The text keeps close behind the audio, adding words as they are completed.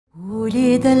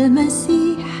ولد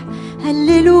المسيح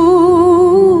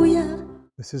هللويا.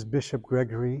 This is Bishop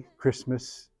Gregory,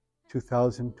 Christmas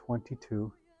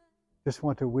 2022. Just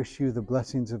want to wish you the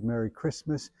blessings of Merry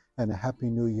Christmas and a Happy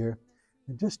New Year,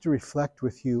 and just to reflect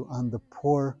with you on the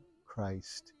poor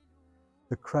Christ,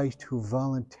 the Christ who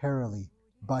voluntarily,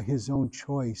 by his own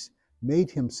choice,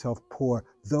 made himself poor,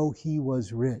 though he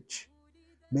was rich,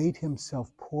 made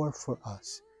himself poor for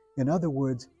us. In other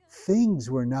words, things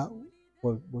were not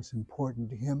what was important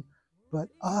to him, but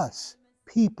us,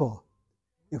 people.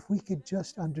 If we could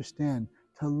just understand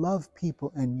to love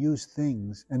people and use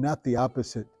things, and not the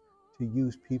opposite, to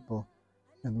use people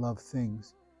and love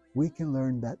things, we can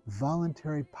learn that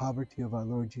voluntary poverty of our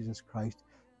Lord Jesus Christ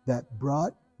that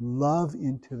brought love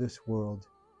into this world.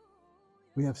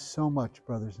 We have so much,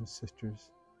 brothers and sisters.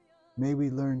 May we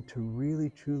learn to really,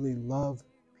 truly love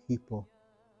people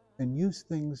and use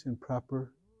things in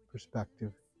proper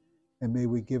perspective. And may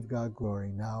we give God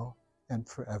glory now and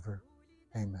forever.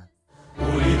 Amen.